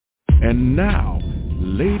And now,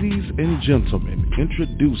 ladies and gentlemen,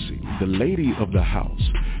 introducing the lady of the house,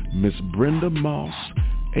 Miss Brenda Moss,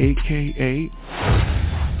 a.k.a.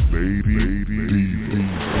 Lady Diva.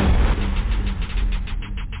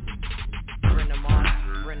 Brenda Moss,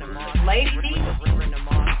 Lady Diva,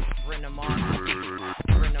 Brenda Moss.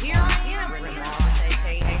 Here I am, Brenda Moss,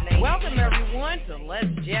 a.k.a. Lady. Welcome everyone to Let's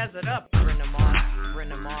Jazz It Up. Brenda Moss,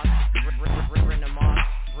 Brenda Moss, Brenda Moss,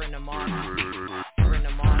 Brenda Moss, Brenda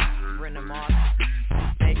Moss, Brenda Moss,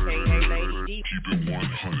 a.k.a. Lady Diva. Keep it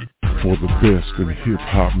 100. For the best in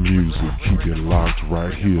hip-hop music, keep it locked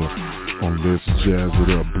right here on Let's Jazz It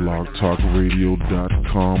Up,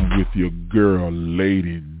 blogtalkradio.com with your girl,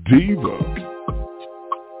 Lady Diva.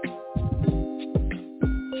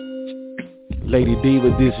 Lady Diva,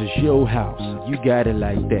 this is your house. You got it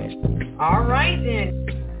like that. All right then.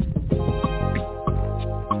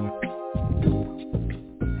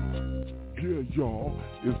 Yeah, y'all,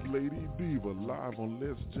 it's Lady Diva live on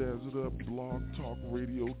Let's Jazz It Up,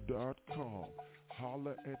 blogtalkradio.com.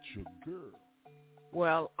 Holla at your girl.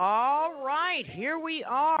 Well, all right, here we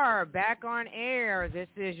are back on air. This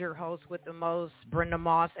is your host with the most, Brenda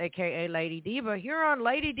Moss, a.k.a. Lady Diva, here on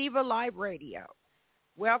Lady Diva Live Radio.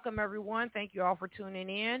 Welcome, everyone. Thank you all for tuning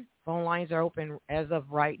in. Phone lines are open as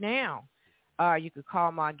of right now. You could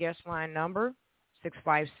call my guest line number,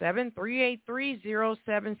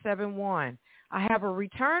 657-383-0771. I have a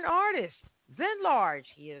return artist, Zen Large.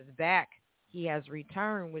 He is back. He has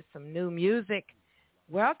returned with some new music.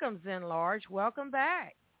 Welcome, Zen Large. Welcome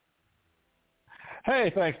back. Hey,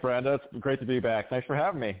 thanks, Brenda. It's great to be back. Thanks for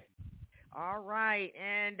having me. All right.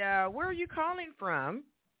 And where are you calling from?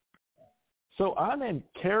 So I'm in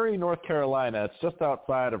Cary, North Carolina. It's just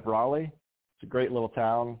outside of Raleigh. It's a great little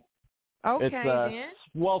town. Okay, it's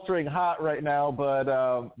sweltering hot right now, but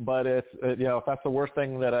it's if that's the worst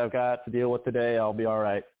thing that I've got to deal with today, I'll be all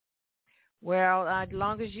right. Well, as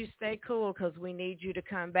long as you stay cool, because we need you to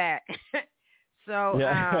come back. So,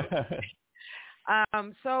 yeah.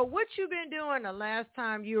 So what you been doing the last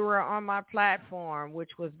time you were on my platform,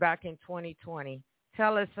 which was back in 2020?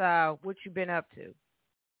 Tell us what you've been up to.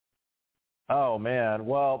 Oh, man.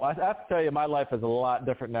 Well, I have to tell you, my life is a lot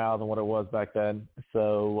different now than what it was back then.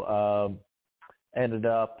 So ended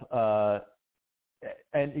up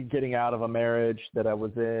and getting out of a marriage that I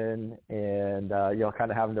was in and,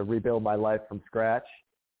 kind of having to rebuild my life from scratch.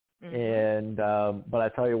 Mm-hmm. And but I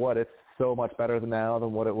tell you what, it's so much better now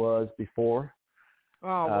than what it was before.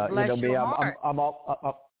 Oh, well, bless your heart.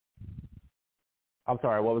 I'm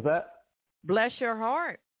sorry, what was that? Bless your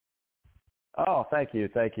heart. Oh, thank you.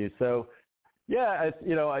 So, yeah,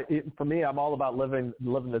 for me, I'm all about living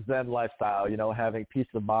the Zen lifestyle. Having peace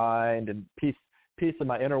of mind and peace in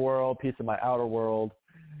my inner world, peace in my outer world,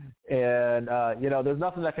 and there's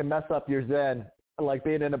nothing that can mess up your Zen like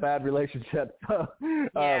being in a bad relationship. So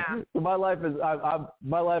my life is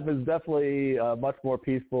definitely much more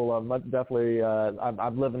peaceful. I'm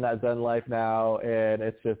living that Zen life now, and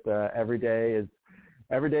it's just every day is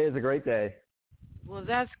a great day. Well,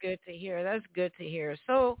 that's good to hear.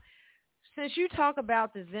 So, since you talk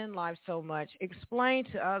about the Zen life so much, explain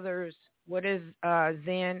to others what is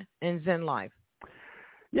Zen and Zen life.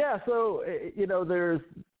 Yeah, so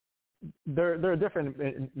there are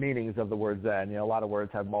different meanings of the word Zen. A lot of words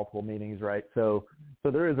have multiple meanings, right? So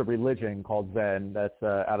there is a religion called Zen that's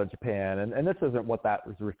out of Japan, and this isn't what that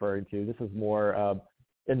was referring to. This is more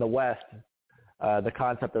in the West. The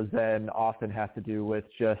concept of Zen often has to do with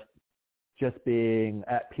just being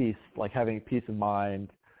at peace, like having peace of mind,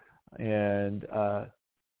 and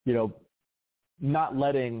not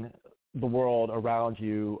letting the world around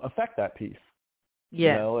you affect that peace.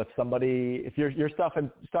 Yeah. If you're stuck in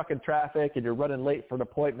traffic and you're running late for an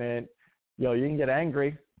appointment, you can get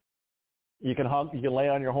angry. You can honk, you can lay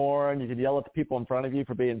on your horn, you can yell at the people in front of you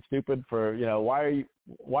for being stupid, for why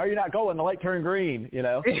are you not going? The light turned green,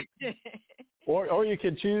 or you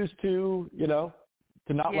can choose to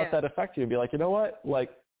not let that affect you and be like, you know what, like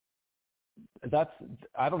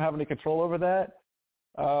I don't have any control over that.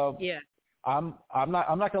 I'm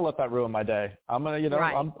not going to let that ruin my day. I'm going to,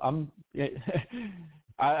 right.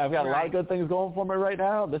 I've got a lot of good things going for me right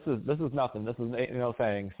now. This is nothing. This is no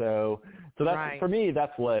thing. So that's for me.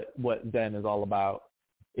 That's what Zen is all about.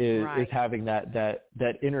 Is having that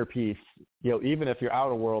inner peace. Even if your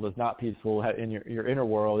outer world is not peaceful, in your inner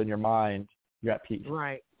world, in your mind, you're at peace.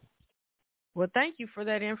 Right. Well, thank you for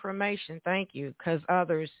that information. Thank you, because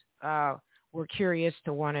others were curious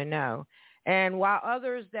to want to know. And while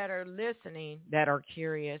others that are listening that are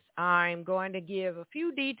curious, I'm going to give a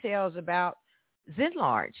few details about Zen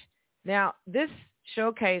Large. Now, this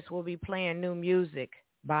showcase will be playing new music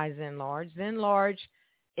by Zen Large. Zen Large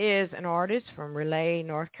is an artist from Raleigh,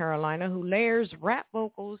 North Carolina, who layers rap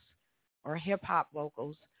vocals or hip-hop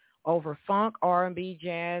vocals over funk, R&B,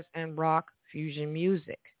 jazz, and rock fusion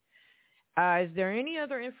music. Is there any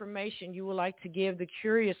other information you would like to give the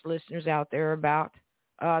curious listeners out there about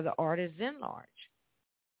the artist Zen Large?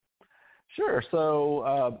 Sure.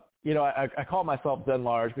 So, I call myself Zen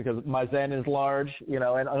Large because my Zen is large, and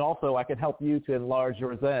also I can help you to enlarge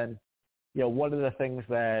your Zen. One of the things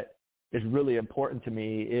that is really important to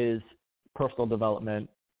me is personal development,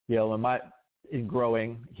 in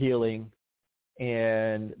growing, healing,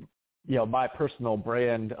 and, my personal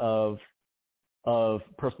brand of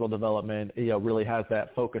personal development, really has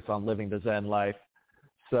that focus on living the Zen life.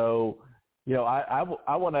 So, I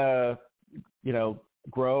want to,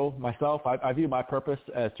 grow myself. I view my purpose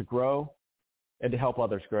as to grow and to help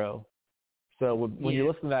others grow. So when you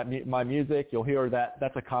listen to my music, you'll hear that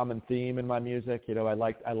that's a common theme in my music. I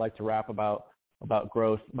like to rap about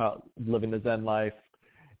growth, about living the Zen life.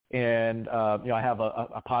 And, I have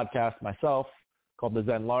a podcast myself called The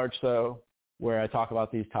Zen Large Show, where I talk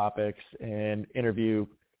about these topics and interview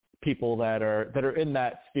people that are in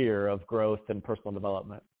that sphere of growth and personal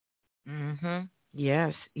development. Mm-hmm.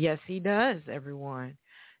 Yes, he does, everyone.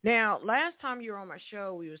 Now, last time you were on my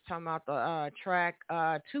show, we was talking about the track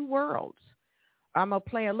Two Worlds. I'm going to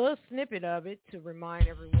play a little snippet of it to remind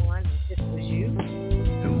everyone that this was you.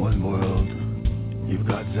 In one world, you've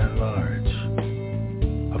got Zen Large,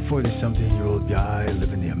 a 40-something-year-old guy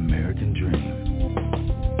living the American dream.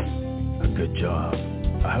 A good job,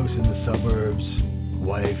 a house in the suburbs,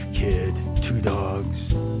 wife, kid, 2 dogs,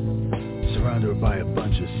 surrounded by a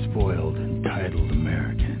bunch of spoiled, entitled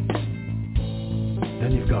Americans.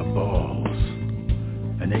 Then you've got Balls,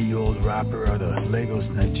 an 8-year-old rapper out of Lagos,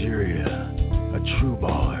 Nigeria, a true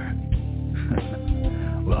baller.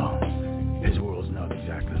 Well, his world's not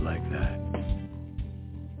exactly like that.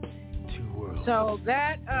 Two worlds. So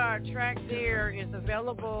that track there is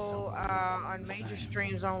available on major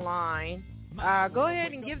streams online. Go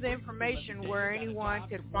ahead and give the information where anyone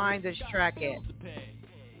could find this track at.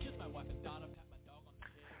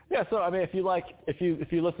 Yeah, so if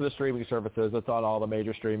you listen to streaming services, it's on all the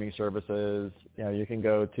major streaming services. You can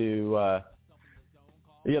go to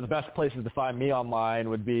the best places to find me online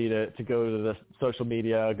would be to go to the social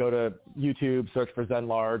media, go to YouTube, search for Zen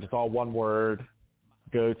Large. It's all one word.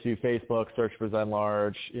 Go to Facebook, search for Zen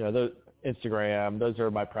Large. Instagram. Those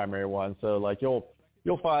are my primary ones. So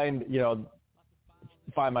you'll find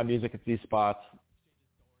my music at these spots.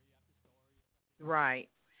 Right.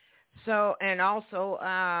 So, and also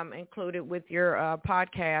included with your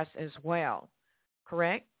podcast as well,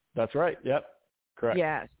 correct? That's right. Yep. Correct.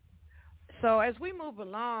 Yes. So as we move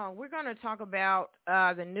along, we're going to talk about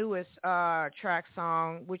the newest track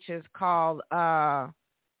song, which is called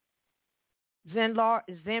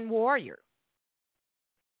Zen Warrior.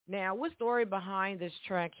 Now, what's the story behind this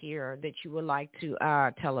track here that you would like to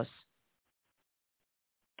tell us?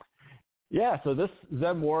 Yeah, so this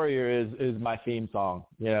Zen Warrior is my theme song.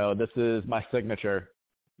 This is my signature.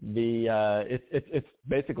 It's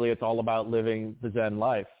basically it's all about living the Zen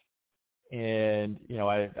life, and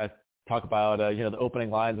I talk about the opening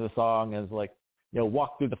lines of the song is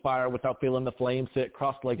walk through the fire without feeling the flames, sit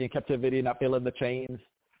cross-legged in captivity, not feeling the chains,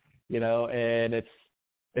 and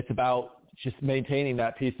it's about just maintaining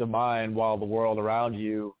that peace of mind while the world around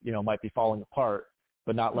you might be falling apart,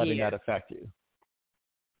 but not letting that affect you.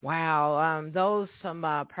 Wow, those some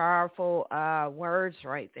powerful words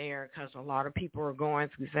right there, because a lot of people are going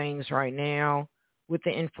through things right now with the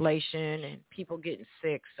inflation and people getting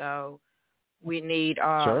sick. So we need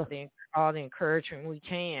all the encouragement we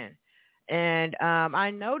can. And I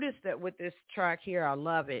noticed that with this track here, I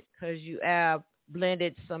love it because you have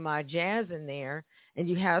blended some jazz in there, and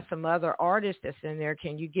you have some other artists that's in there.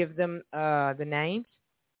 Can you give them the names?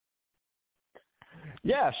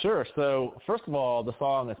 Yeah, sure. So first of all, the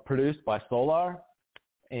song is produced by Solar,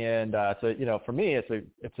 and so for me,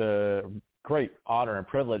 it's a great honor and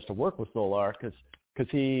privilege to work with Solar because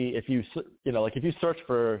if you search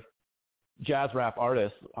for jazz rap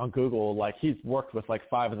artists on Google, he's worked with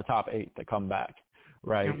 5 of the top 8 that come back,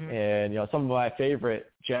 right? Mm-hmm. And some of my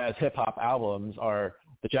favorite jazz hip hop albums are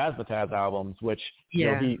the Jazzmatazz albums, which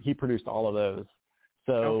he produced all of those.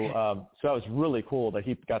 So so that was really cool that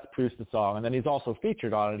he got to produce the song, and then he's also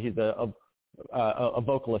featured on it. He's a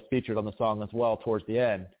vocalist featured on the song as well towards the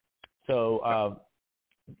end. So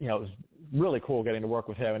it was really cool getting to work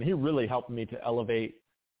with him, and he really helped me to elevate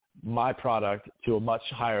my product to a much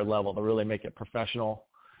higher level, to really make it professional.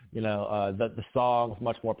 The song was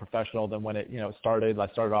much more professional than when it started. I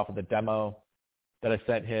started off with a demo, that I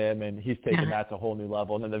sent him, and he's taken that to a whole new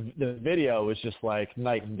level. And then the video is just like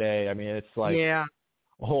night and day. I mean, it's like a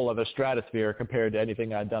whole other stratosphere compared to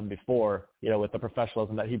anything I'd done before, with the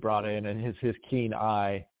professionalism that he brought in and his keen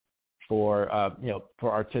eye for,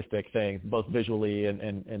 for artistic things, both visually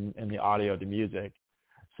and the audio, the music.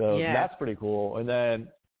 So that's pretty cool. And then,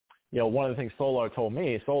 one of the things Solar told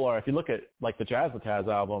me, if you look at like the Jazzatazz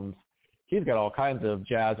albums, he's got all kinds of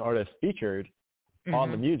jazz artists featured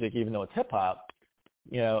on the music, even though it's hip hop,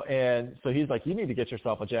 and so he's like, you need to get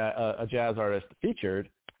yourself a jazz artist featured.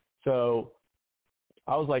 So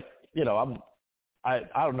I was like, I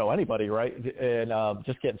don't know anybody, right? And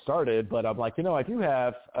just getting started, but I'm like, I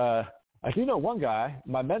do know one guy,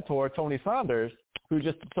 my mentor, Tony Saunders, who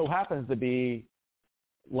just so happens to be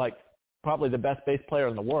like probably the best bass player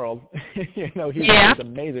in the world. He's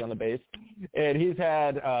amazing on the bass, and he's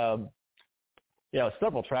had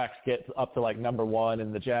several tracks get up to like number one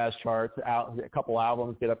in the jazz charts. A couple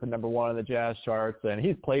albums get up to number one in the jazz charts, and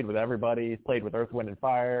he's played with everybody. He's played with Earth, Wind and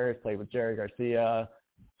Fire. He's played with Jerry Garcia,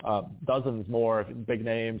 dozens more big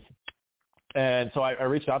names. And so I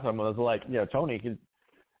reached out to him and I was like, Tony, could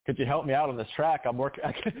you help me out on this track? I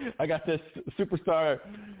got this superstar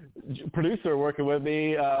producer working with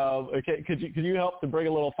me. Could you help to bring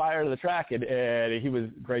a little fire to the track? And he was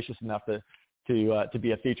gracious enough to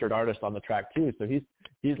be a featured artist on the track too. So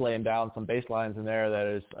he's laying down some bass lines in there that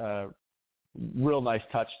is real nice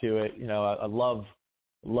touch to it. I love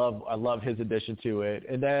his addition to it.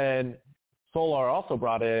 And then Solar also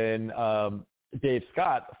brought in Dave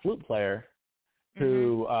Scott, a flute player,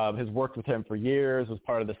 who has worked with him for years, was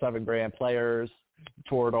part of the 7 Grand Players,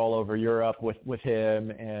 toured all over Europe with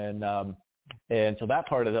him, and so that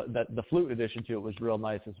part of the flute addition to it was real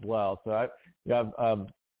nice as well. So I've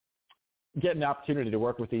getting the opportunity to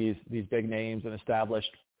work with these big names and established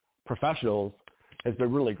professionals has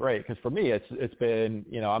been really great, because for me it's been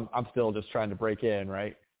I'm still just trying to break in,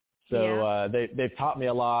 right? So they've taught me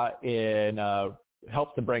a lot and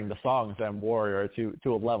helped to bring the song Zen Warrior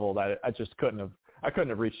to a level that I just couldn't have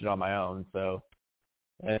reached it on my own. So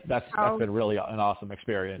that's been really an awesome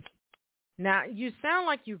experience. Now, you sound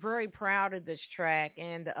like you're very proud of this track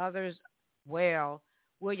and the others. Well,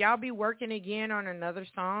 will y'all be working again on another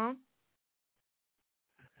song?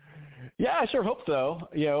 Yeah, I sure hope so.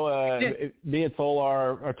 Me and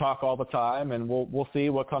Solar talk all the time, and we'll see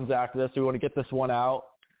what comes after this. We want to get this one out,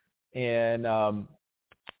 and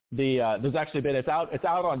there's actually been it's out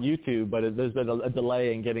on YouTube, but there's been a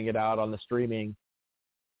delay in getting it out on the streaming.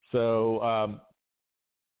 So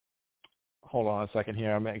hold on a second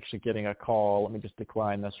here. I'm actually getting a call. Let me just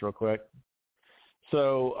decline this real quick.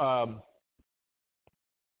 So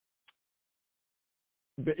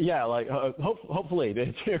but yeah, like hopefully, to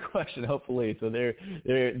answer your question, hopefully. So there's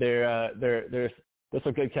a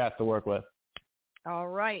good cast to work with. All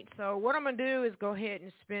right. So what I'm gonna do is go ahead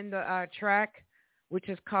and spin the track, which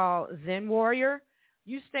is called Zen Warrior.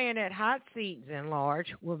 You stay in that hot seat, Zen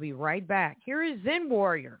Large. We'll be right back. Here is Zen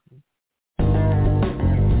Warrior.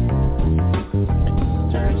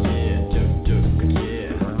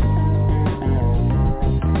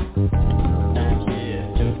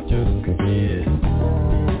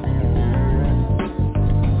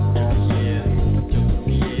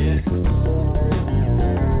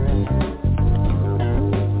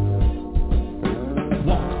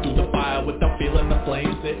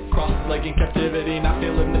 Cross-legging captivity, not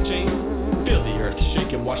feeling the chains. Feel the earth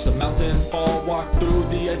shake and watch the mountains fall. Walk through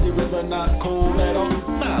the icy river, not cold at all.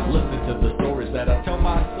 Not listen to the stories that I tell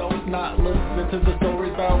myself. Not listen to the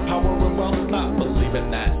stories about power and wealth. Not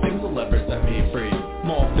believing that things will ever set me free.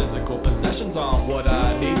 More physical possessions on what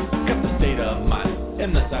I need. Got the state of mind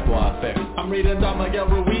in the savoir-faire. I'm reading Don Miguel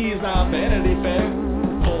Ruiz on Vanity Fair.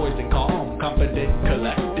 Poised and calm, confident,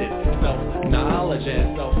 collected. Self-knowledge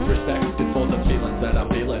and self-respected for the feelings that I'm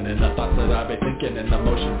feeling and the thoughts that I've been thinking and the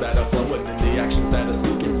emotions that are flowing and the actions that are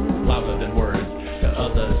speaking louder than words to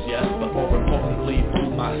others, yes, but more importantly to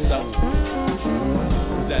myself.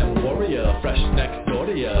 Zen warrior, fresh next door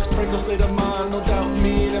to ya. Sprinkle state of mind, no doubt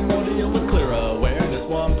me and more to you with clearer awareness.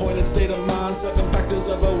 One pointed state of mind, 7 factors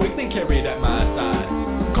of awakening carried at my side.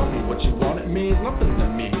 Call me what you want, it means nothing to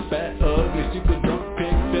me. Fat, ugly, super drunk,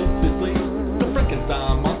 pig, filthy sleep. The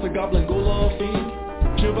Frankenstein, monster, goblin, ghoul, or fiend.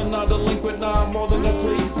 Juvenile delinquent, not more than a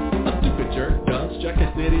flea. A stupid jerk, dunce,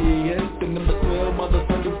 jackass, idiot. An imbecile,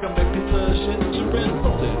 motherfucking scumbag, piece of shit. Your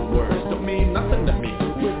insulted words don't mean nothing to me.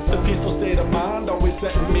 With the peaceful state of mind, always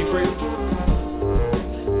setting me free.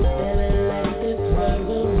 Feeling like this world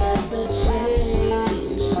will never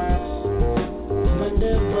change.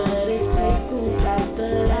 Wonder what it takes to stop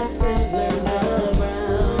the lessons learned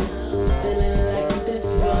around. Feeling like this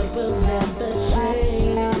world will never change.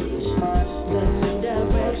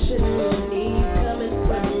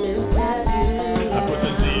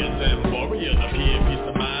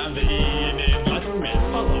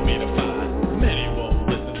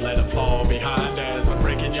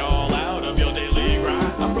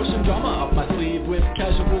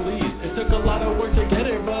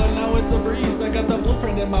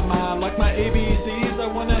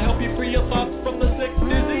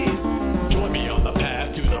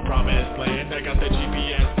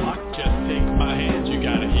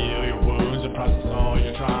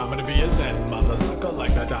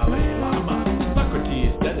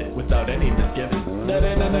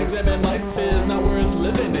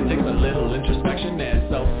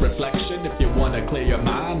 clear your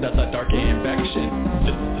mind of the dark infection.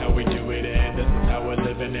 This is how we do it, and this is how we're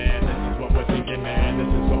living in. This is what we're thinking, and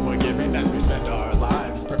this is what we're giving as we spend our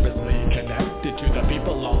lives purposely connected to the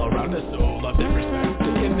people all around us, so love and respect.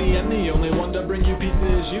 In the end, the only one to bring you peace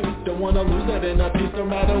is you. Don't wanna lose that inner peace no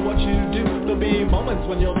matter what you do. There'll be moments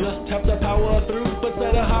when you'll just have to power through, but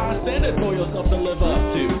set a high standard for yourself to live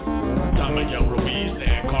up to. Miguel Ruiz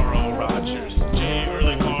and Carl Rogers, G.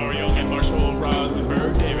 Early, Carl Jung and Marshall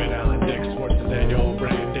Rosenberg, David Allen, Dick Schwartz, Daniel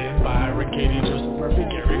Brandon, Byron, Katie, Joseph Murphy,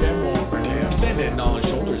 Gary Van Warmerdam, standing on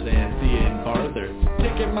shoulders and seeing farther,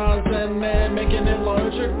 taking miles and men, making it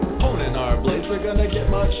larger, honing our blades, we're gonna get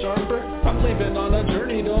much sharper. I'm leaving on a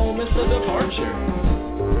journey, don't miss the departure.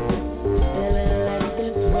 Feeling like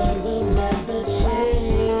this world will never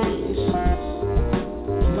change.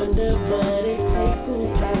 Wonder what it takes to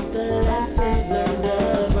pass the lessons learned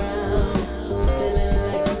around. Feeling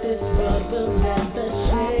like this world will never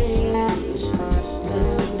change. The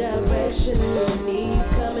new direction we need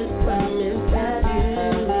coming from inside you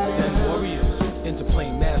now. Zen warriors,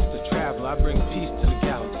 interplane master traveler, I bring peace to the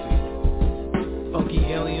galaxy. Funky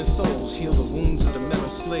alien souls heal the wounds of the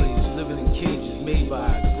metal slaves living in cages made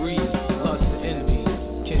by greed, lust, and envy.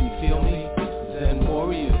 Can you feel me? Zen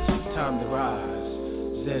warriors, time to rise.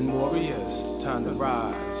 Zen warriors, time to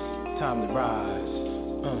rise. Time to rise.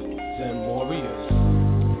 Zen warriors.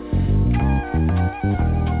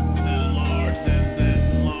 Zen large,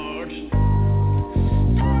 Zen large.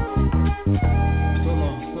 So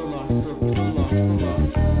long.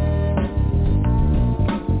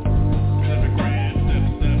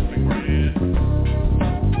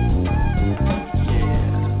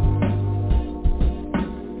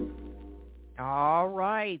 All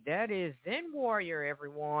right, that is Zen Warrior,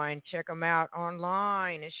 everyone. Check them out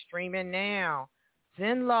online. It's streaming now.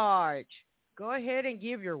 Zen Lodge. Go ahead and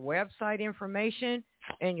give your website information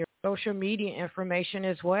and your social media information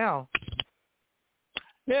as well.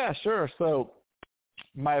 Yeah, sure. So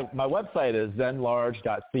my website is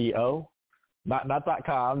zenlarge.co, not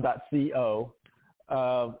 .com, .co.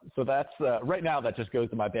 So that's right now that just goes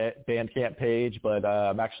to my Bandcamp page, but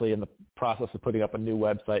I'm actually in the process of putting up a new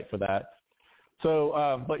website for that.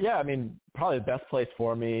 So, but yeah, I mean, probably the best place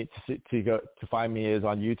for me to find me is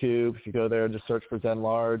on YouTube. If you go there and just search for Zen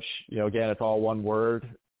Large, again, it's all one word,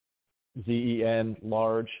 ZEN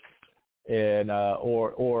Large, and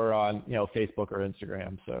or on Facebook or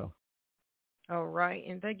Instagram. So. All right,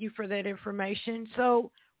 and thank you for that information. So,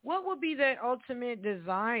 what would be that ultimate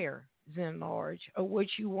desire, Zen Large, of what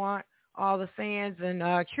you want all the fans and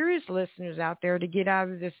curious listeners out there to get out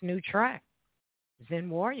of this new track, Zen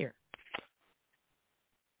Warrior?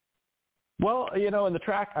 Well, in the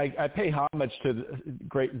track, I pay homage to the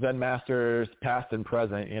great Zen masters, past and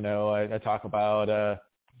present. I talk about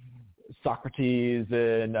Socrates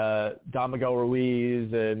and Don Miguel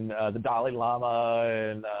Ruiz and the Dalai Lama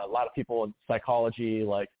and a lot of people in psychology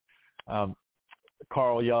like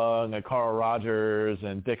Carl Jung and Carl Rogers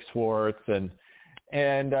and Dick Schwartz and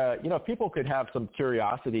if people could have some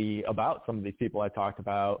curiosity about some of these people I talked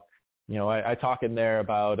about. I talk in there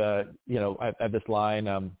about I have this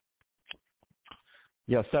line.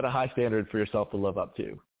 Set a high standard for yourself to live up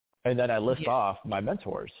to. And then I list off my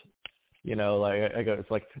mentors. I go,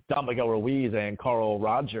 it's like Don Miguel Ruiz and Carl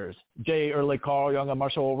Rogers, J. Early, Carl Jung, and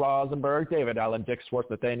Marshall Rosenberg, David Allen, Dick Schwartz,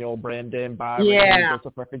 Nathaniel Brandon, Byron,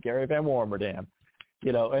 Joseph Murphy, Gary Van Warmerdam.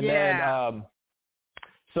 Then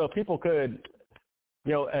so people could,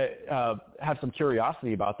 have some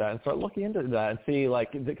curiosity about that and start looking into that and see,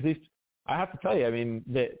 because I have to tell you, I mean,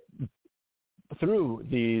 that through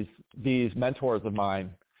these mentors of mine,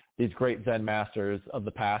 these great Zen masters of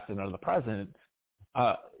the past and of the present,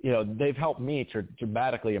 they've helped me to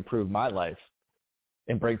dramatically improve my life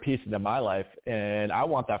and bring peace into my life. And I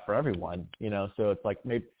want that for everyone, so it's like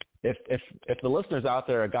maybe if the listeners out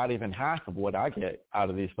there got even half of what I get out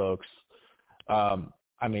of these folks, I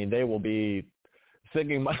mean, they will be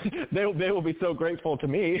singing they will be so grateful to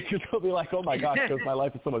me because they'll be like, oh my gosh, because my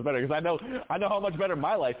life is so much better. Because I know how much better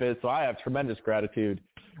my life is. So I have tremendous gratitude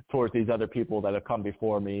towards these other people that have come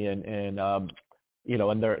before me and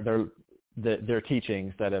their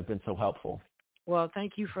teachings that have been so helpful. Well,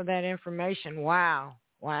 thank you for that information. Wow.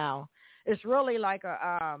 It's really like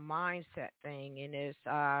a mindset thing, and it's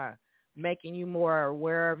making you more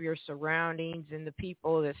aware of your surroundings and the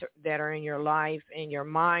people that are in your life, and your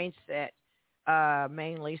mindset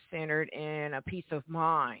mainly centered in a peace of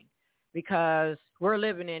mind, because we're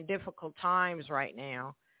living in difficult times right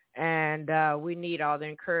now, and we need all the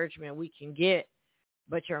encouragement we can get.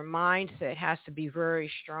 But your mindset has to be very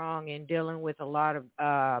strong in dealing with a lot of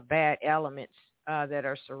bad elements that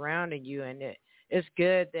are surrounding you. And it's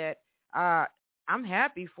good that I'm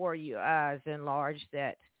happy for you, Zen Large,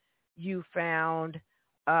 that you found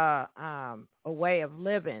a way of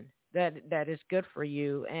living that is good for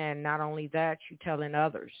you, and not only that, you telling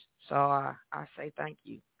others. So I say thank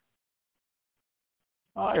you.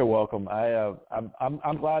 Oh, you're welcome.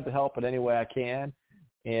 I'm glad to help in any way I can.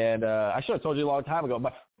 And I should have told you a long time ago.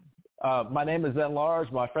 My name is Zen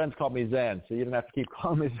Large. My friends call me Zen, so you don't have to keep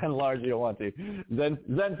calling me Zen Large if you don't want to.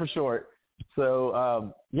 Zen for short.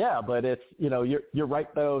 So yeah, but it's, you know, you're right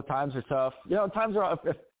though. Times are tough. You know, times are.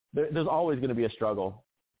 There's always going to be a struggle.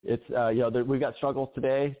 It's you know, we've got struggles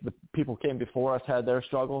today. The people came before us had their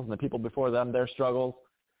struggles, and the people before them their struggles.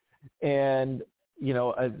 And you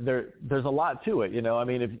know, there's a lot to it. You know, I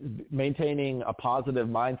mean, maintaining a positive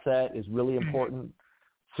mindset is really important.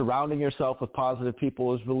 Surrounding yourself with positive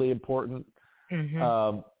people is really important.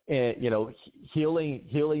 Mm-hmm. And you know, healing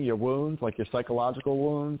your wounds, like your psychological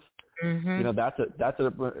wounds. Mm-hmm. You know,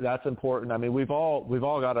 that's important. I mean, we've all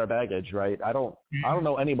got our baggage, right? I don't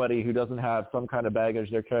know anybody who doesn't have some kind of baggage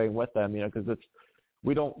they're carrying with them. You know, because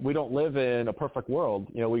we don't live in a perfect world.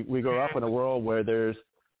 You know, we grow up in a world where there's,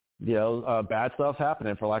 you know, bad stuff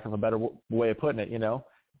happening, for lack of a better way of putting it. You know,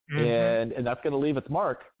 mm-hmm. and that's going to leave its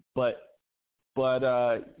mark. But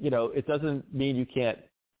you know, it doesn't mean you can't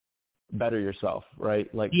better yourself,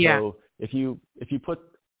 right? Like, yeah. So if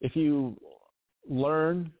you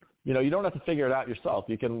learn. You know, you don't have to figure it out yourself.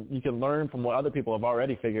 You can learn from what other people have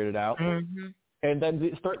already figured it out, mm-hmm. and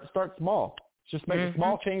then start small. Just make mm-hmm.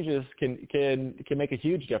 small changes can make a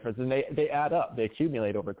huge difference, and they add up. They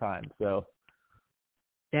accumulate over time. So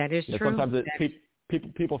that is true. Sometimes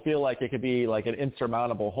people feel like it could be like an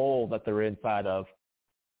insurmountable hole that they're inside of,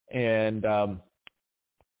 and you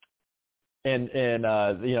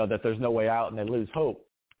know, that there's no way out, and they lose hope.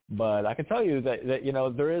 But I can tell you that you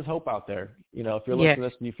know, there is hope out there. You know, if you're listening to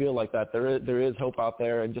this and you feel like that, there is hope out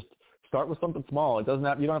there, and just start with something small. You don't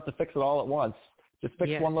have to fix it all at once. Just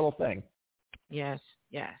fix one little thing. Yes,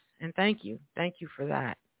 and thank you for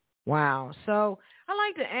that. Wow. So I'd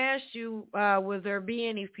like to ask you, will there be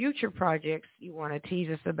any future projects you want to tease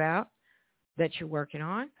us about that you're working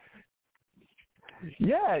on?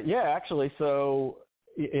 Yeah, actually. So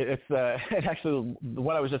it's actually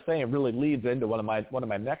what I was just saying. It really leads into one of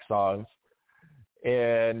my next songs,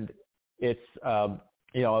 and it's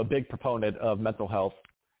you know, a big proponent of mental health.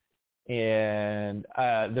 And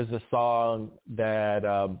there's a song that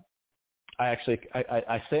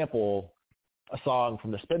I sample a song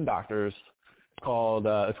from the Spin Doctors called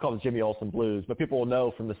it's called the Jimmy Olsen Blues. But people will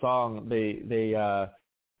know from the song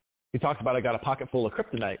he talks about, I got a pocket full of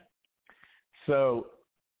kryptonite. So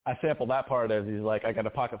I sample that part as he's like, I got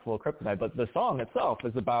a pocket full of kryptonite. But the song itself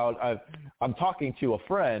is about, I'm talking to a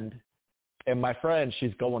friend, and my friend,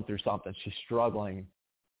 she's going through something. She's struggling,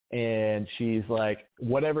 and she's like,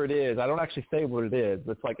 whatever it is, I don't actually say what it is.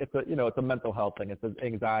 It's like, it's a mental health thing. It's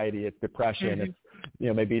anxiety, it's depression. Mm-hmm. It's, you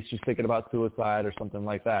know, maybe she's thinking about suicide or something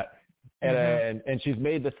like that. And and she's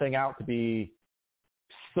made this thing out to be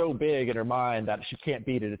so big in her mind that she can't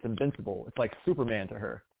beat it. It's invincible. It's like Superman to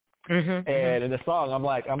her. Mm-hmm, and in the song, I'm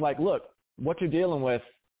like, look, what you're dealing with,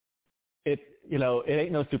 it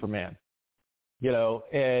ain't no Superman, you know,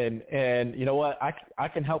 and you know what, I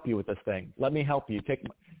can help you with this thing. Let me help you.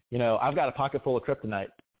 I've got a pocket full of kryptonite.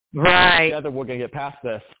 Right. Together we're gonna get past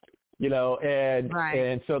this, you know, and right.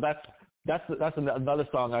 And so that's another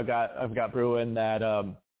song I've got brewing that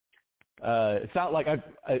it sounds like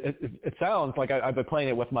I've been playing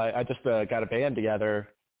it with I just got a band together.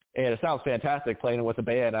 And it sounds fantastic playing it with a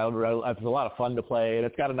band. It's a lot of fun to play, and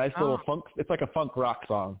it's got a nice little funk. It's like a funk rock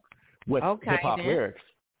song with hip hop lyrics.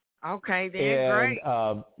 Okay, then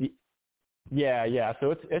great. Yeah.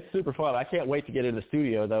 So it's super fun. I can't wait to get in the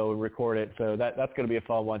studio though and record it. So that's going to be a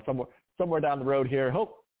fun one. Somewhere down the road here.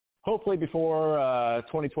 Hopefully before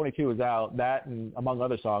 2022 is out. That and among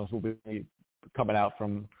other songs will be coming out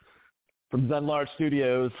from Zen Large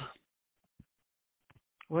Studios.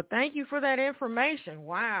 Well, thank you for that information.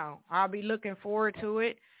 Wow. I'll be looking forward to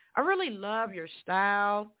it. I really love your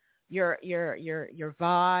style, your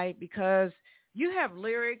vibe, because you have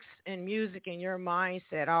lyrics and music and your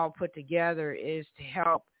mindset all put together is to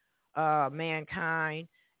help mankind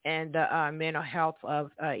and the mental health of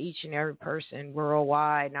each and every person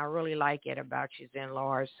worldwide. And I really like it about you, Zen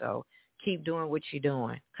Large. So keep doing what you're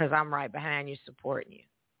doing, because I'm right behind you, supporting you.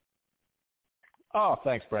 Oh,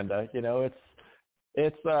 thanks, Brenda. You know,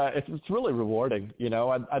 it's really rewarding. You know,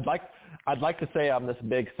 I'd like to say I'm this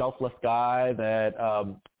big selfless guy that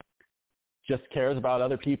just cares about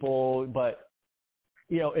other people, but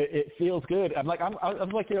you know, it feels good. I'm like,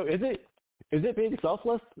 you know, is is it being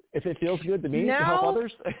selfless if it feels good to me No. to help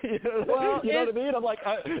others? Well, you know what I mean? I'm like,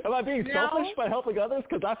 am I being selfish by helping others?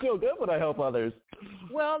 Because I feel good when I help others.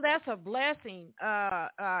 Well, that's a blessing,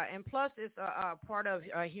 and plus it's a part of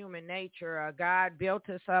human nature. God built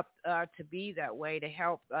us up to be that way, to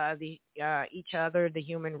help each other, the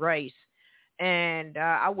human race. And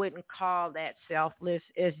I wouldn't call that selfless.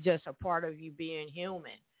 It's just a part of you being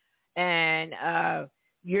human, and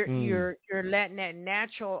you're letting that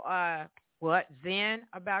natural zen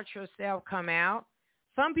about yourself come out.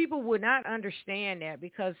 Some people would not understand that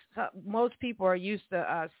because most people are used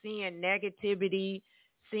to seeing negativity,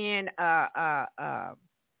 seeing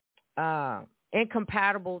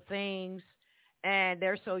incompatible things, and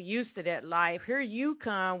they're so used to that life. Here you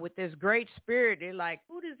come with this great spirit. They're like,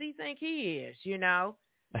 who does he think he is, you know?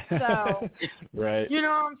 So, right. You know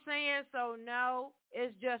what I'm saying? So, no,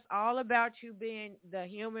 it's just all about you being the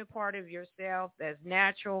human part of yourself that's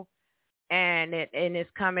natural, and it's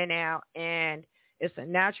coming out, and it's a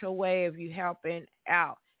natural way of you helping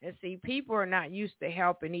out. And see, people are not used to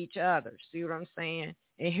helping each other. See what I'm saying?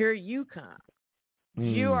 And here you come.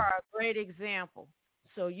 You are a great example.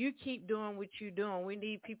 So you keep doing what you're doing. We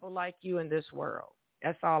need people like you in this world.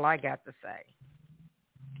 That's all I got to say.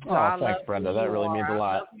 So thanks, Brenda. That really means a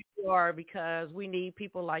lot. I love who you are because we need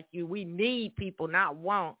people like you. We need people, not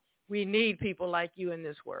want. We need people like you in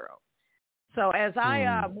this world. So as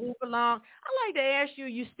I move along, I like to ask you,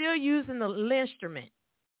 you still using the instrument?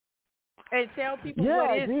 And tell people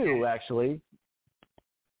what is it? Yeah, I do, actually.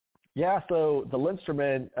 Yeah, so the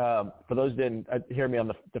instrument, for those who didn't hear me on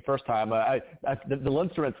the first time, the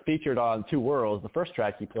instrument's featured on Two Worlds, the first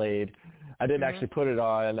track you played. I didn't actually put it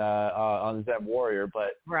on Zen Warrior,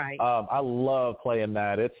 but right. I love playing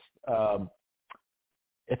that. It's an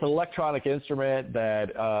electronic instrument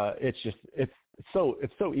that it's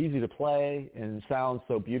so easy to play and sounds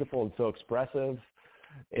so beautiful and so expressive,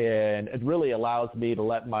 and it really allows me to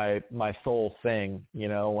let my soul sing. You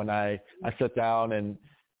know, when I sit down and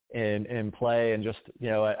play, and just, you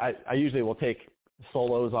know, I usually will take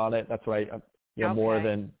solos on it. That's right. More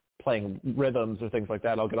than playing rhythms or things like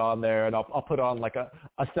that. I'll get on there and I'll put on like a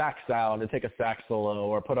sax sound and take a sax solo,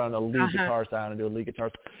 or put on a lead guitar sound and do a lead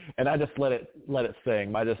guitar, and I just let it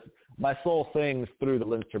sing. My soul sings through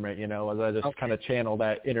the instrument, you know, as I just kind of channel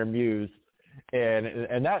that inner muse,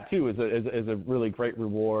 and that too is a really great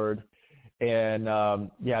reward. And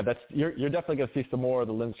that's you're definitely going to see some more of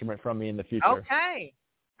the instrument from me in the future. Okay.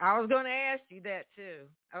 I was going to ask you that too.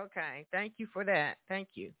 Okay. Thank you for that. Thank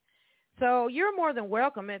you. So you're more than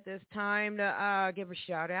welcome at this time to give a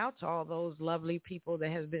shout out to all those lovely people that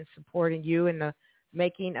have been supporting you in the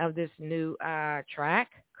making of this new track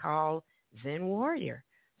called Zen Warrior.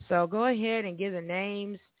 So go ahead and give the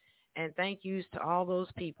names and thank yous to all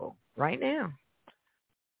those people right now.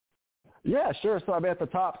 Yeah, sure. So I'm at the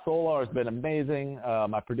top. Solar has been amazing.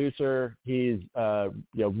 My producer, he's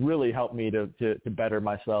really helped me to better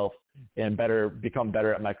myself and become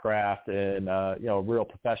better at my craft, and real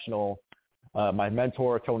professional. My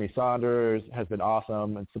mentor, Tony Saunders, has been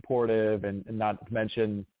awesome and supportive, and not to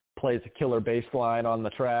mention plays a killer bass line on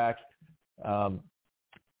the track.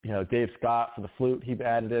 Dave Scott for the flute, he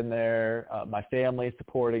added in there. My family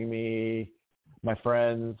supporting me, my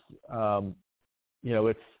friends.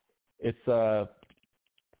 It's to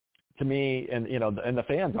me, and and the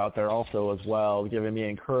fans out there also as well, giving me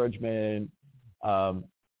encouragement,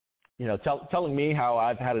 telling me how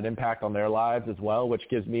I've had an impact on their lives as well, which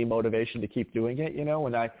gives me motivation to keep doing it.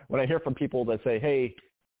 When I hear from people that say, hey,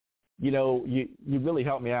 you really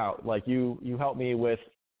helped me out, like you helped me with,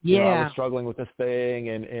 I was struggling with this thing,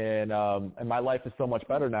 and my life is so much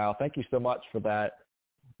better now. Thank you so much for that.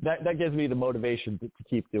 That gives me the motivation to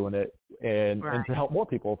keep doing it and to help more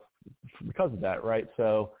people because of that, right?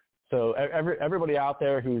 So everybody out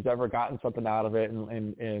there who's ever gotten something out of it,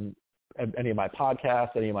 and any of my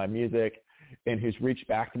podcasts, any of my music, and who's reached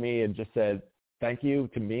back to me and just said thank you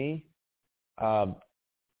to me, I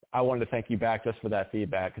wanted to thank you back just for that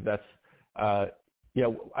feedback, because that's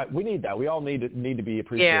we need that. We all need to be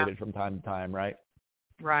appreciated from time to time, right?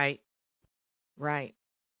 Right.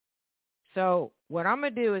 So what I'm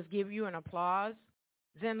going to do is give you an applause,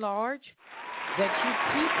 Zen Large, that you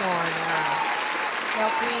keep on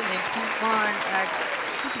helping and keep on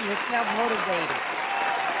keeping yourself motivated.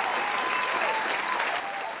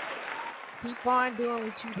 Keep on doing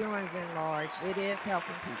what you're doing, Zen Large. It is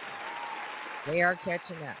helping people. They are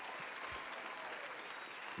catching up.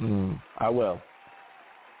 I will.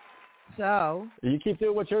 So you keep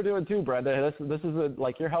doing what you're doing too, Brenda. This is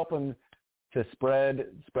like you're helping to spread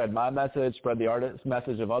my message, spread the artist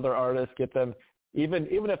message of other artists, get them even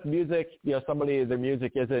if music, their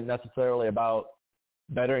music isn't necessarily about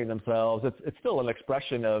bettering themselves, it's still an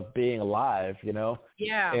expression of being alive,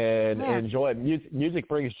 Yeah. And joy. Music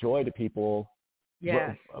brings joy to people.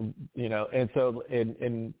 Yeah. And so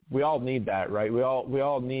and we all need that, right? We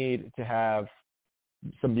all need to have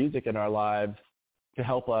some music in our lives to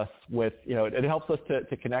help us with, it helps us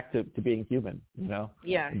to connect to being human,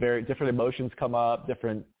 Yeah. Very different emotions come up,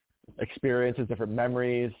 different experiences, different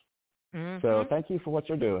memories. Mm-hmm. So thank you for what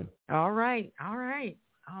you're doing. All right.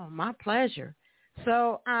 Oh, my pleasure.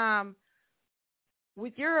 So,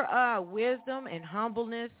 with your wisdom and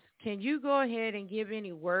humbleness, can you go ahead and give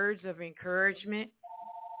any words of encouragement?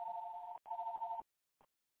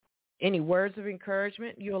 Any words of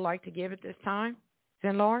encouragement you would like to give at this time,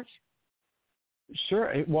 Zen Large?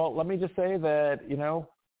 Sure. Well, let me just say that,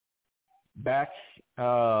 back,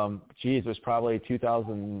 it was probably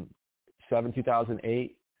 2007,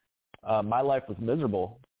 2008. My life was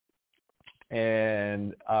miserable.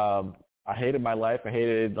 And I hated my life. I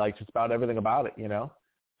hated just about everything about it,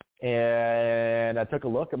 And I took a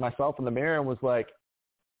look at myself in the mirror and was like,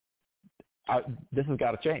 this has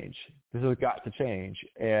got to change. This has got to change.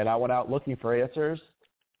 And I went out looking for answers,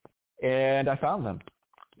 and I found them,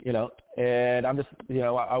 And I'm just,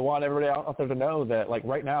 I want everybody out there to know that,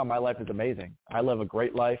 right now, my life is amazing. I live a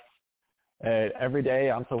great life. And every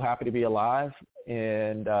day, I'm so happy to be alive.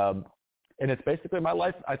 And it's basically my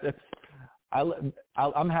life.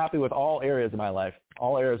 I'm happy with all areas of my life.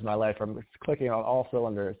 I'm clicking on all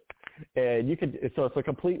cylinders, and so it's a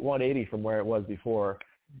complete 180 from where it was before.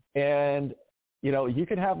 And, you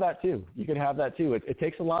can have that too. It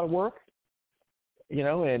takes a lot of work,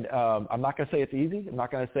 and I'm not going to say it's easy. I'm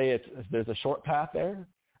not going to say there's a short path there.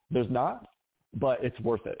 There's not, but it's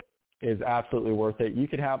worth it. It's absolutely worth it. You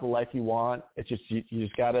can have the life you want. It's just, you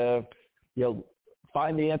just got to,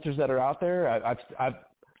 find the answers that are out there.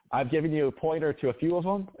 I've given you a pointer to a few of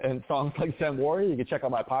them, and songs like Zen Warrior. You can check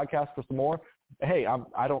out my podcast for some more. Hey,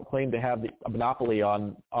 I don't claim to have a monopoly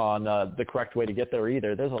on the correct way to get there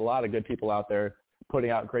either. There's a lot of good people out there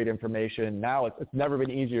putting out great information. Now it's never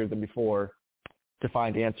been easier than before to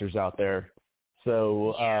find answers out there.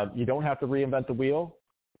 So you don't have to reinvent the wheel.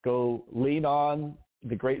 Go lean on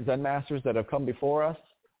the great Zen masters that have come before us,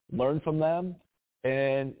 learn from them,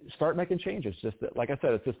 and start making changes. Just like I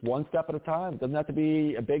said, it's just one step at a time. It doesn't have to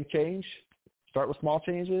be a big change. Start with small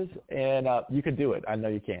changes, and you can do it. I know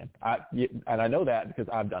you can. And I know that because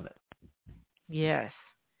I've done it. Yes.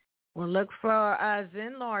 Well, look for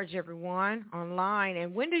Zen Large, everyone, online.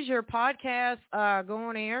 And when does your podcast go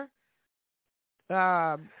on air?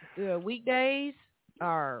 Weekdays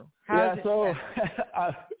or how? Yeah, so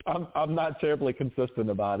I'm not terribly consistent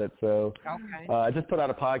about it. So okay. I just put out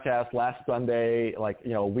a podcast last Sunday,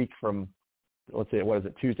 a week from, let's see, what is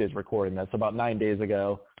it? Tuesday's recording. That's about 9 days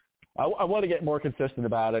ago. I want to get more consistent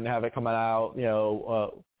about it and have it coming out,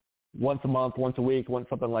 once a month, once a week,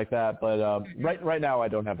 something like that. But right now I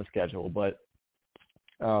don't have a schedule. But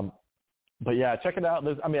yeah, check it out.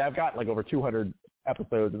 I've got over 200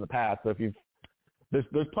 episodes in the past. So if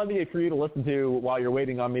there's plenty for you to listen to while you're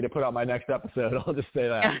waiting on me to put out my next episode. I'll just say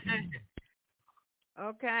that.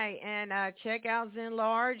 Okay, and check out Zen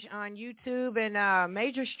Large on YouTube and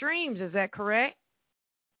major streams. Is that correct?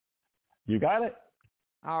 You got it.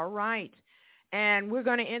 All right. And we're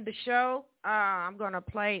going to end the show. I'm going to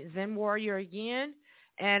play Zen Warrior again,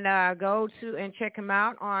 and go to and check him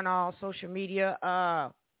out on all social media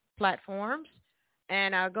platforms,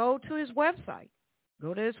 and go to his website.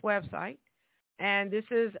 And this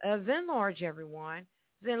is Zen Large, everyone.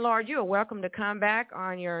 Zen Large, you are welcome to come back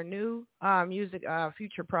on your new music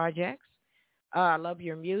future projects. I love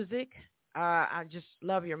your music. I just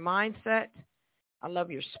love your mindset. I love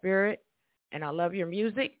your spirit, and I love your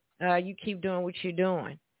music. You keep doing what you're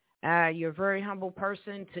doing. You're a very humble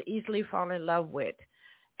person to easily fall in love with.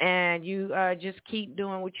 And you just keep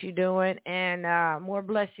doing what you're doing, and more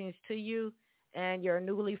blessings to you and your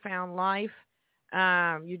newly found life.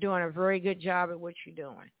 You're doing a very good job at what you're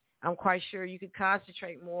doing. I'm quite sure you could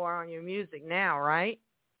concentrate more on your music now, right?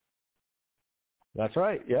 That's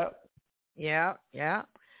right. Yep. Yeah.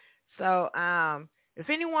 So if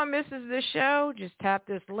anyone misses this show, just tap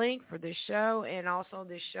this link for this show. And also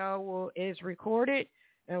this show is recorded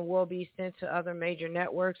and will be sent to other major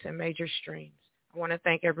networks and major streams. I want to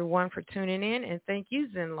thank everyone for tuning in, and thank you,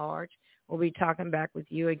 Zen Large. We'll be talking back with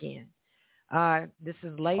you again. This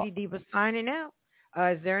is Lady Diva signing out.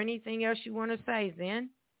 Is there anything else you want to say, Zen?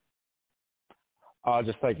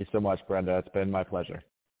 Just thank you so much, Brenda. It's been my pleasure.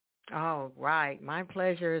 All right. My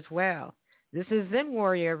pleasure as well. This is Zen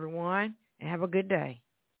Warrior, everyone, and have a good day.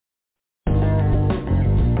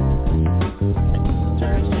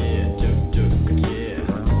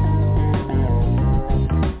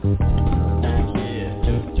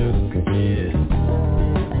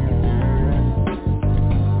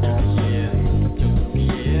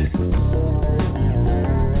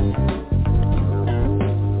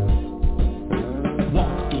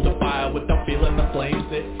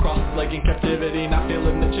 sensitivity, not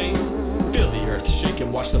feeling the change. Feel the earth shake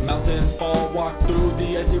and watch the mountains fall. Walk through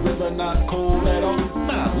the icy river, not cold at all.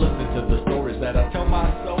 Not listening to the stories that I tell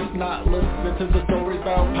myself. Not listening to the stories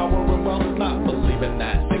about power and wealth. Not believing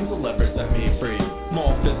that things will ever set me free.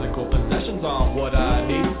 More physical possessions on what I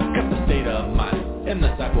need. Got the state of mind in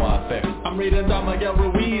the savoir-faire. I'm reading Don Miguel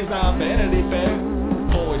Ruiz on Vanity Fair.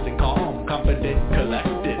 Poised and calm, confident,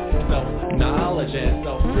 collected. Self-knowledge and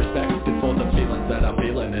self-respected for the feelings that I'm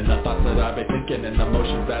feeling and the thoughts that I've been thinking and the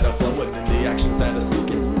emotions that are flowing and the actions that are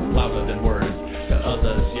speaking louder than words to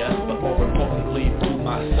others, yes, but more importantly to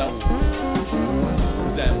myself.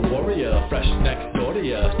 Zen warrior, fresh next door to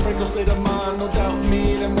ya. Sprinkle state of mind, no doubt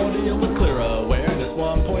me and more to you with clearer awareness.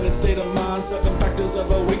 One-pointed state of mind, 7 factors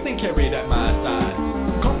of awakening carried at my side.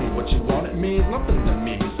 Call me what you want, it means nothing to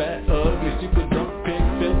me. Fat, ugly, stupid, drunk, pig,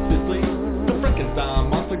 filthy sleep. The Frankenstein,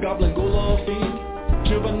 monster, goblin, ghoul, or fiend.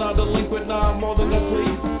 Juvenile, delinquent, not more than a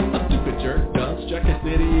flea. A stupid jerk, dunce, jackass,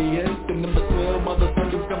 idiot, an imbecile, mother,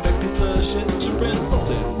 sucker, scumbag, piece of shit. Your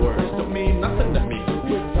insulted words don't mean nothing to me.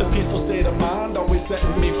 With the peaceful state of mind, always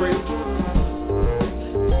setting me free.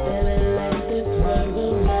 Feeling like this world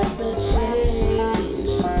will never change.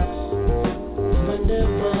 Wonder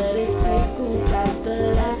what it takes to pass the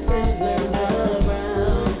lessons learned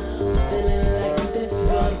around. Feeling like this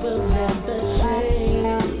world will never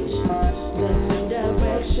change. The new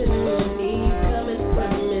direction we need coming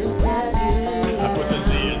from inside you. I put the Z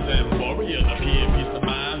in Zen warrior, the P in peace of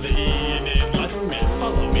mind, the E in enlightenment.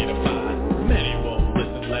 Follow me to find. Many won't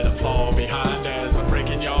listen, let them fall behind as I'm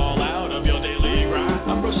breaking y'all out of your daily grind.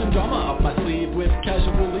 I'm brushing drama off my sleeve with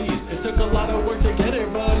casual ease. It took a lot of work to get here,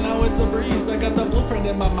 but now it's a breeze. I got the blueprint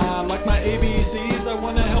in my mind, like my ABCs. I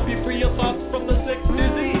wanna help you free your thoughts from the sick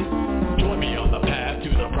disease. Join me on the path to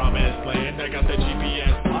the promised land. I got the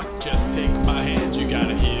GPS locked, just take my hand. You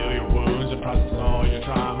gotta heal your wounds and process all your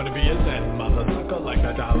trauma to be a Zen mother sucker like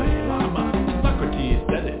the Dalai Lama. Socrates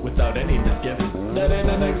said it without any misgiving, that in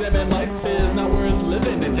an examine life is not worth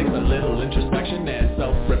living. It takes a little introspection and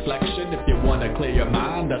self-reflection if you wanna clear your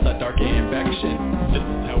mind of the dark infection. This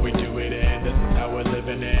is how we do it and this is how we're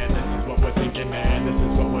living and this is what we're thinking and this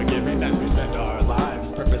is what we're giving as we spend our lives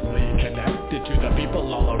purposely connected to the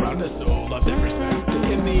people all around us, so love and respect.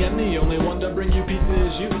 In the end, the only one to bring you peace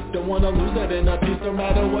is you. Don't wanna lose that inner peace no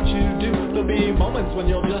matter what you do. There'll be moments when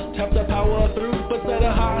you'll just have to power through, but set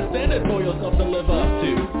a high standard for yourself to live up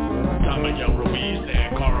to. Don Miguel Ruiz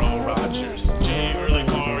and Carl Rogers, G. Early,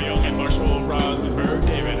 Carl Jung and Marshall Rosenberg,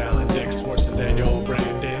 David Allen, Dick Swartzen, Daniel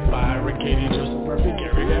Brandon, Byron, Katie, Joseph Murphy,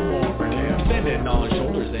 Gary Van Mormon, standing on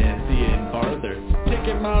shoulders and seeing farther,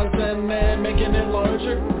 taking miles and man, making it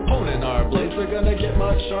larger, honing our blades, we're gonna get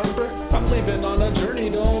much sharper. I'm leaving on a journey,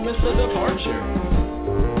 don't miss the departure.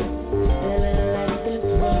 Feeling like this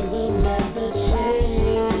world will never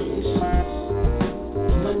change.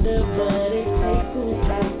 Wonder what it takes to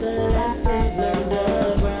pass the lessons learned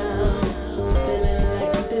around. Feeling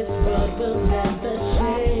like this world will never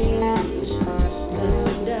change. The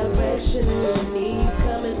new direction we need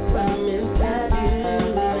coming from inside you.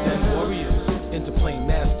 Zen warriors, interplane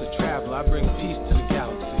master traveler, I bring peace to the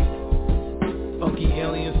galaxy. Funky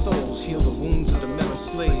alien souls heal the wounds of the metal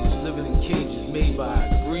slaves living in cages made by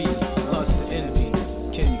greed, lust, and envy.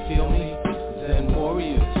 Can you feel me? Zen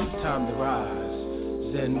warriors, time to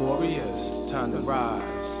rise. Zen warriors, time to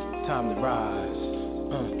rise. Time to rise.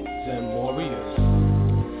 Zen warriors.